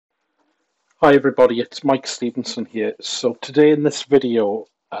Hi everybody, it's Mike Stevenson here. So today in this video,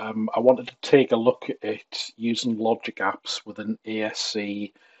 I wanted to take a look at using Logic apps with an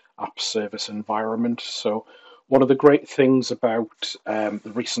ASE app service environment. So one of the great things about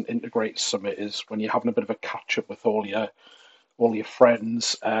the recent Integrate Summit is when you're having a bit of a catch up with all your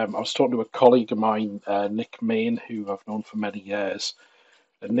friends. I was talking to a colleague of mine, Nick Main, who I've known for many years,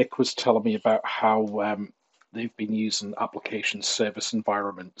 and Nick was telling me about how they've been using application service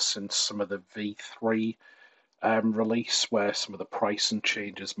environments since some of the V3 release, where some of the pricing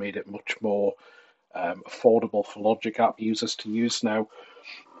changes made it much more affordable for Logic app users to use. Now,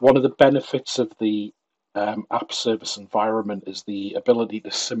 one of the benefits of the app service environment is the ability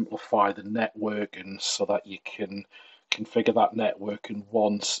to simplify the networking so that you can configure that networking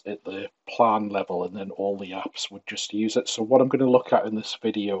once at the plan level and then all the apps would just use it. So what I'm going to look at in this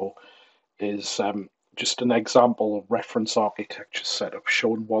video is just an example of reference architecture setup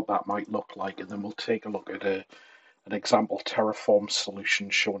showing what that might look like, and then we'll take a look at an example Terraform solution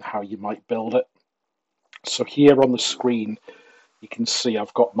showing how you might build it. So here on the screen you can see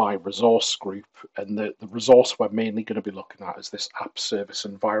I've got my resource group, and the resource we're mainly going to be looking at is this app service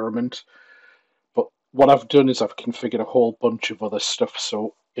environment. But what I've done is I've configured a whole bunch of other stuff.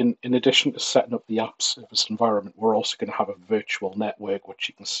 So in addition to setting up the app service environment, we're also going to have a virtual network, which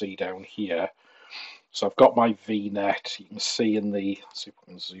you can see down here. So I've got my VNet. You can see in the, let's see if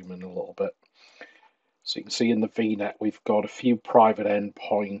we can zoom in a little bit. So you can see in the VNet we've got a few private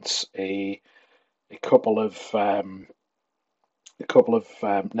endpoints, a couple of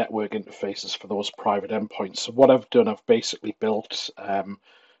network interfaces for those private endpoints. So what I've done, I've basically built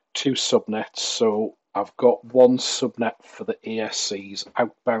two subnets. So I've got one subnet for the ASE's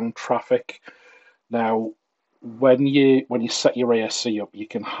outbound traffic. Now, when you set your ASE up, you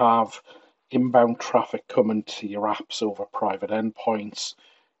can have inbound traffic coming to your apps over private endpoints.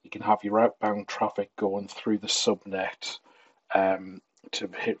 You can have your outbound traffic going through the subnet to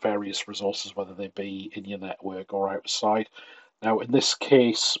hit various resources, whether they be in your network or outside. Now, in this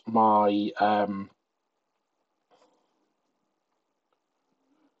case, my outbound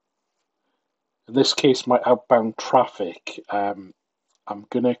traffic, I've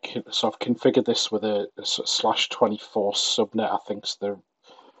configured this with a /24 subnet. I think it's the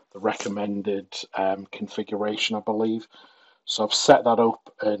recommended configuration, I believe. So I've set that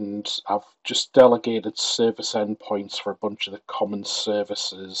up, and I've just delegated service endpoints for a bunch of the common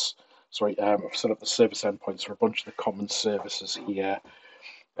services. I've set up the service endpoints for a bunch of the common services here,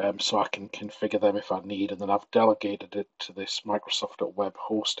 so I can configure them if I need. And then I've delegated it to this Microsoft Web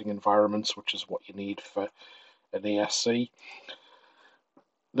hosting environments, which is what you need for an ASE.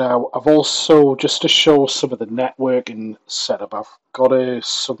 Now, I've also, just to show some of the networking setup, I've got a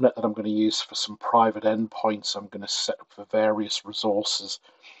subnet that I'm going to use for some private endpoints. I'm going to set up for various resources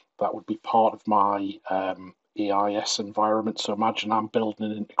that would be part of my AIS environment. So imagine I'm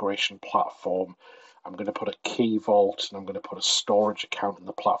building an integration platform. I'm going to put a key vault, and I'm going to put a storage account in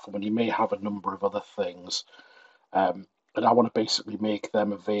the platform, and you may have a number of other things. And I want to basically make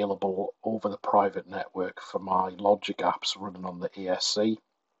them available over the private network for my Logic apps running on the ASE.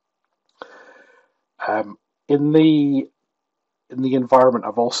 In the environment,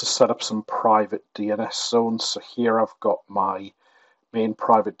 I've also set up some private DNS zones. So here I've got my main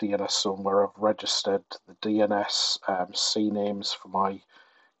private DNS zone where I've registered the DNS CNAMEs for my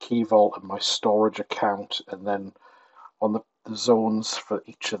key vault and my storage account, and then on the zones for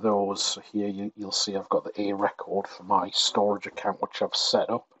each of those, so here you'll see I've got the A record for my storage account, which I've set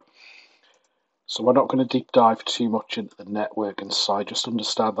up. So we're not going to deep dive too much into the network inside. Just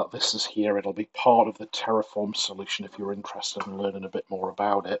understand that this is here. It'll be part of the Terraform solution if you're interested in learning a bit more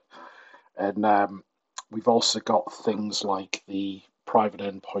about it. And we've also got things like the private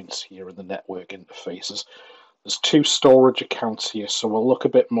endpoints here and the network interfaces. There's two storage accounts here, so we'll look a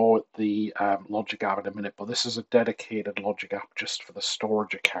bit more at the Logic app in a minute, but this is a dedicated Logic app just for the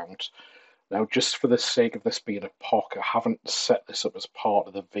storage account. Now, just for the sake of this being a POC, I haven't set this up as part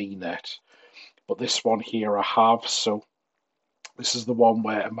of the VNet. But this one here I have. So this is the one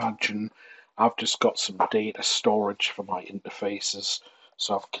where, imagine I've just got some data storage for my interfaces.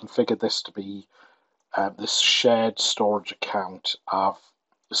 So I've configured this to be this shared storage account. I've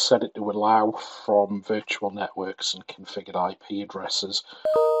set it to allow from virtual networks and configured IP addresses.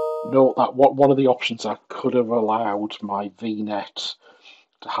 Note that one of the options I could have allowed my VNet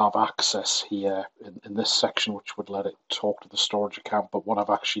to have access here in this section, which would let it talk to the storage account. But what I've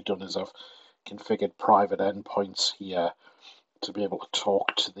actually done is I've configured private endpoints here to be able to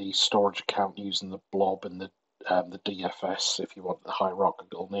talk to the storage account using the blob and the DFS, if you want the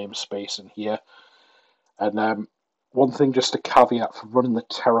hierarchical namespace in here. And one thing just a caveat for running the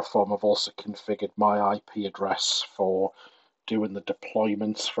Terraform, I've also configured my IP address for doing the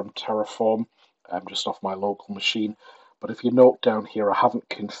deployments from Terraform, just off my local machine. But if you note down here, I haven't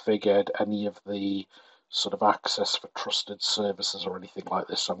configured any of the sort of access for trusted services or anything like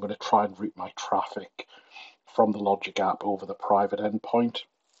this. So I'm going to try and route my traffic from the Logic app over the private endpoint.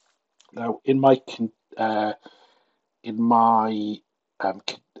 Now, in my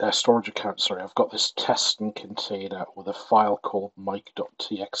storage account, sorry, I've got this testing container with a file called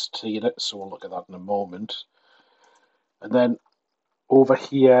mic.txt in it. So we'll look at that in a moment. And then over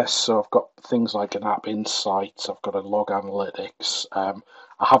here, so I've got things like an app insights, I've got a log analytics.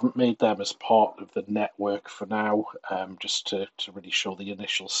 I haven't made them as part of the network for now, just to really show the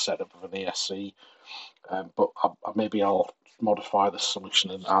initial setup of an ASE. But maybe I'll modify the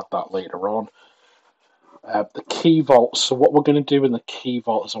solution and add that later on. The key vault, so what we're going to do in the key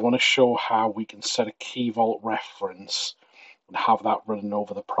vault is I want to show how we can set a key vault reference and have that running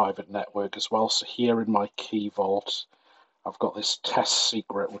over the private network as well. So here in my key vault, I've got this test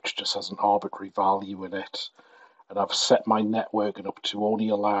secret which just has an arbitrary value in it, and I've set my networking up to only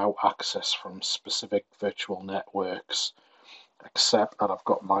allow access from specific virtual networks, except that I've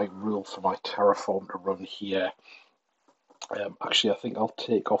got my rule for my Terraform to run here. Actually, I think I'll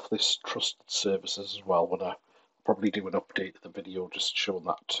take off this trusted services as well when I probably do an update of the video just showing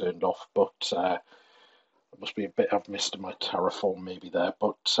that turned off, but there must be a bit I've missed in my Terraform maybe there,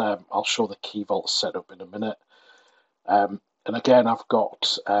 but I'll show the key vault setup in a minute. And again, I've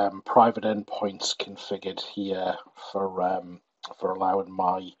got private endpoints configured here for allowing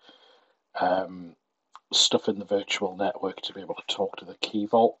my stuff in the virtual network to be able to talk to the key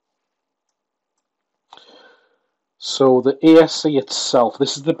vault. So the ASE itself,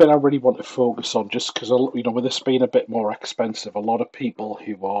 this is the bit I really want to focus on, just because, you know, with this being a bit more expensive, a lot of people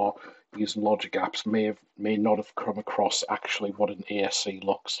who are using Logic apps may not have come across actually what an ASE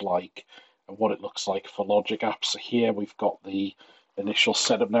looks like and what it looks like for Logic apps. So here we've got the initial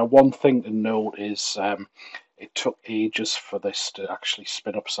setup. Now, one thing to note is it took ages for this to actually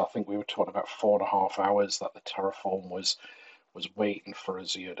spin up. So I think we were talking about 4.5 hours that the Terraform was waiting for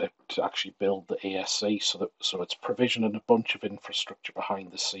Azure to actually build the ASE. So it's provisioning a bunch of infrastructure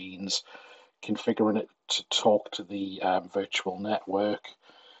behind the scenes, configuring it to talk to the virtual network,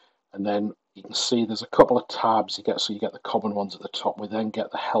 and then you can see there's a couple of tabs you get. So you get the common ones at the top. We then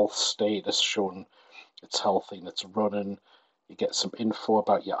get the health status showing it's healthy and it's running. You get some info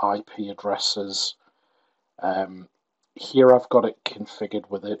about your IP addresses. Here I've got it configured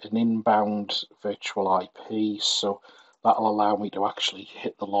with an inbound virtual IP, so that'll allow me to actually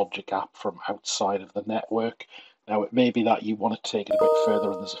hit the Logic app from outside of the network. Now, it may be that you want to take it a bit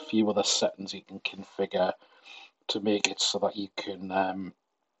further, and there's a few other settings you can configure to make it so that you can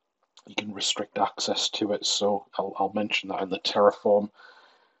restrict access to it. So I'll mention that in the Terraform.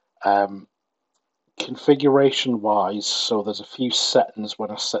 Configuration wise, so there's a few settings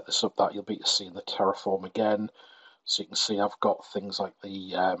when I set this up that you'll be able to see in the Terraform again. So you can see I've got things like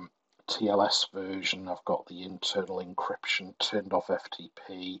the TLS version, I've got the internal encryption, turned off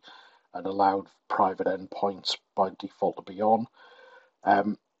FTP, and allowed private endpoints by default to be on.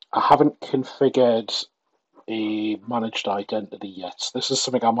 I haven't configured a managed identity yet. So this is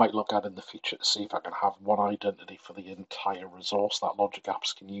something I might look at in the future to see if I can have one identity for the entire resource that Logic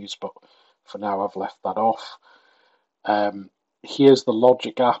apps can use, but for now I've left that off. Here's the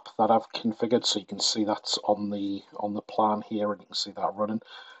Logic app that I've configured, so you can see that's on the plan here, and you can see that running.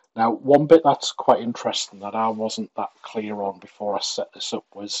 Now, one bit that's quite interesting that I wasn't that clear on before I set this up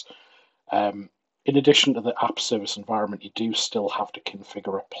was, in addition to the app service environment, you do still have to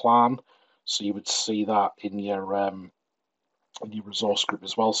configure a plan. So you would see that in your resource group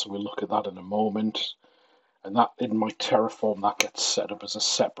as well. So we'll look at that in a moment. And that in my Terraform, that gets set up as a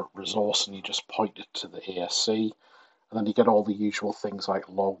separate resource, and you just point it to the ASE. And then you get all the usual things like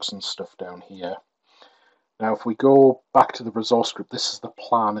logs and stuff down here. Now, if we go back to the resource group, this is the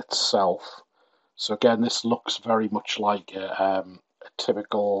plan itself. So again, this looks very much like a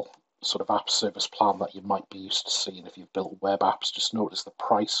typical sort of app service plan that you might be used to seeing if you've built web apps. Just notice the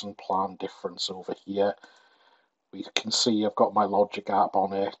price and plan difference over here. We can see I've got my Logic app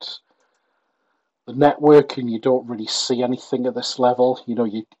on it. The networking, you don't really see anything at this level. You know,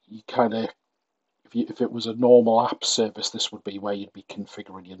 you kind of, if it was a normal app service, this would be where you'd be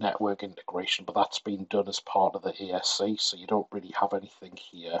configuring your network integration, but that's been done as part of the ASE, so you don't really have anything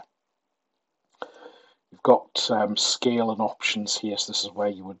here. You've got scale and options here, so this is where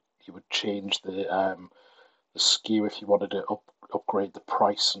you would change the SKU if you wanted to upgrade the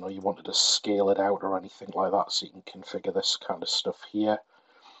price, or you wanted to scale it out or anything like that, so you can configure this kind of stuff here.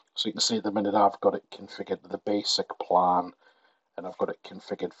 So you can see at the minute I've got it configured to the basic plan, and I've got it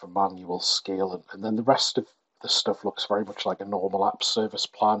configured for manual scale, and then the rest of the stuff looks very much like a normal app service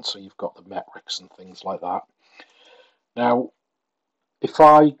plan, so you've got the metrics and things like that. Now, if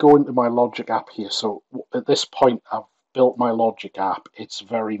I go into my Logic app here, so at this point I've built my Logic app. It's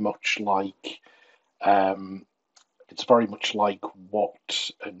very much like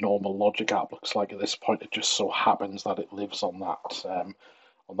what a normal Logic app looks like at this point. It just so happens that it lives on that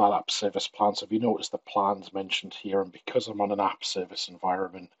app service plan. So if you notice the plan's mentioned here, and because I'm on an app service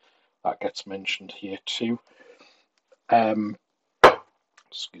environment, that gets mentioned here too.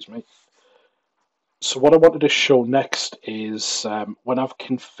 Excuse me. So what I wanted to show next is when I've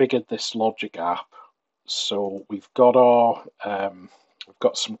configured this Logic app. So we've got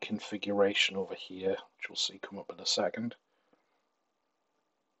some configuration over here, which we'll see come up in a second.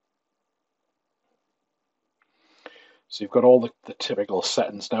 So you've got all the typical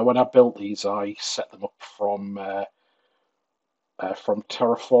settings. Now, when I built these, I set them up from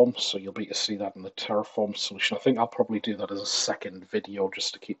Terraform, so you'll be able to see that in the Terraform solution. I think I'll probably do that as a second video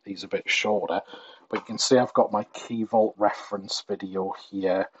just to keep these a bit shorter. But you can see I've got my key vault reference video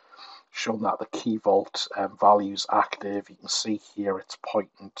here, showing that the key vault value's active. You can see here it's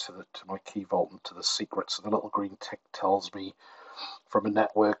pointing to my key vault and to the secret. So the little green tick tells me from a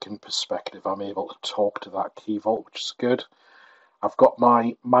networking perspective I'm able to talk to that key vault, which is good. I've got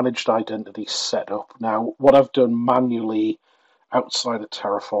my managed identity set up. Now, what I've done manually outside of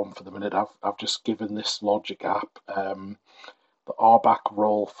Terraform for the minute, I've just given this Logic app the RBAC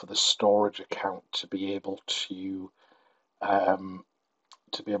role for the storage account to be able to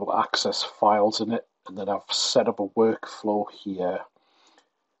access files in it, and then I've set up a workflow here.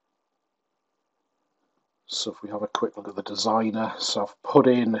 So if we have a quick look at the designer, so I've put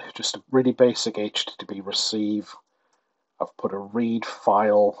in just a really basic HTTP receive. I've put a read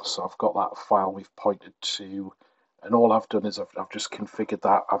file, so I've got that file we've pointed to, and all I've done is I've just configured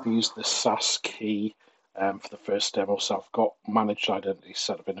that. I've used the SAS key for the first demo, so I've got managed identity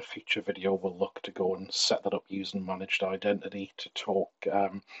set up in a future video. We'll look to go and set that up using managed identity to talk.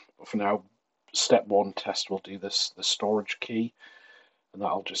 But for now, step one test will do the storage key, and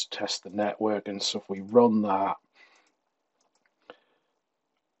that'll just test the network. And so if we run that,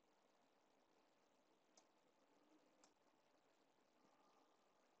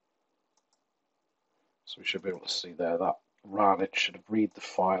 so we should be able to see there that ran. It should read the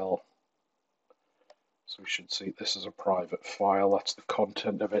file. So we should see this is a private file. That's the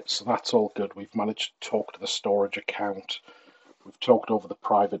content of it. So that's all good. We've managed to talk to the storage account. We've talked over the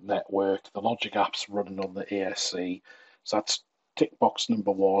private network. The Logic app's running on the ASE. So that's tick box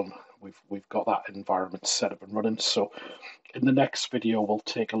number one. We've got that environment set up and running. So in the next video, we'll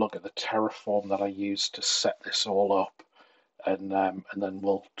take a look at the Terraform that I used to set this all up. And then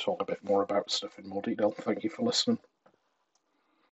we'll talk a bit more about stuff in more detail. Thank you for listening.